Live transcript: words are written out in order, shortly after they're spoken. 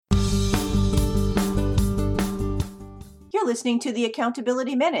You're listening to the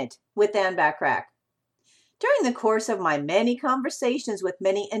Accountability Minute with Ann Bachrach. During the course of my many conversations with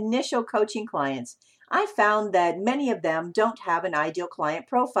many initial coaching clients, I found that many of them don't have an ideal client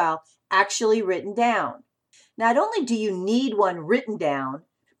profile actually written down. Not only do you need one written down,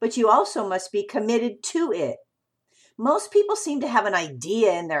 but you also must be committed to it. Most people seem to have an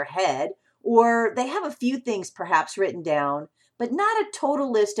idea in their head, or they have a few things perhaps written down, but not a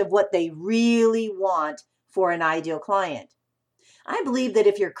total list of what they really want for an ideal client. I believe that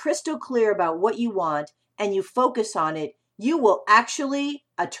if you're crystal clear about what you want and you focus on it, you will actually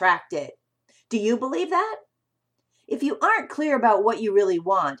attract it. Do you believe that? If you aren't clear about what you really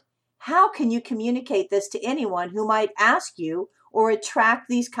want, how can you communicate this to anyone who might ask you or attract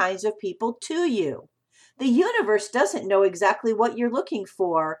these kinds of people to you? The universe doesn't know exactly what you're looking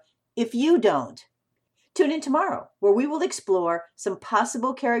for if you don't. Tune in tomorrow, where we will explore some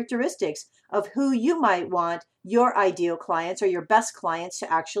possible characteristics of who you might want your ideal clients or your best clients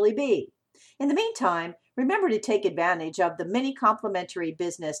to actually be. In the meantime, remember to take advantage of the many complimentary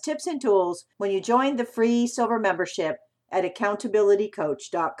business tips and tools when you join the free silver membership at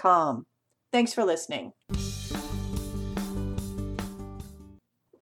accountabilitycoach.com. Thanks for listening.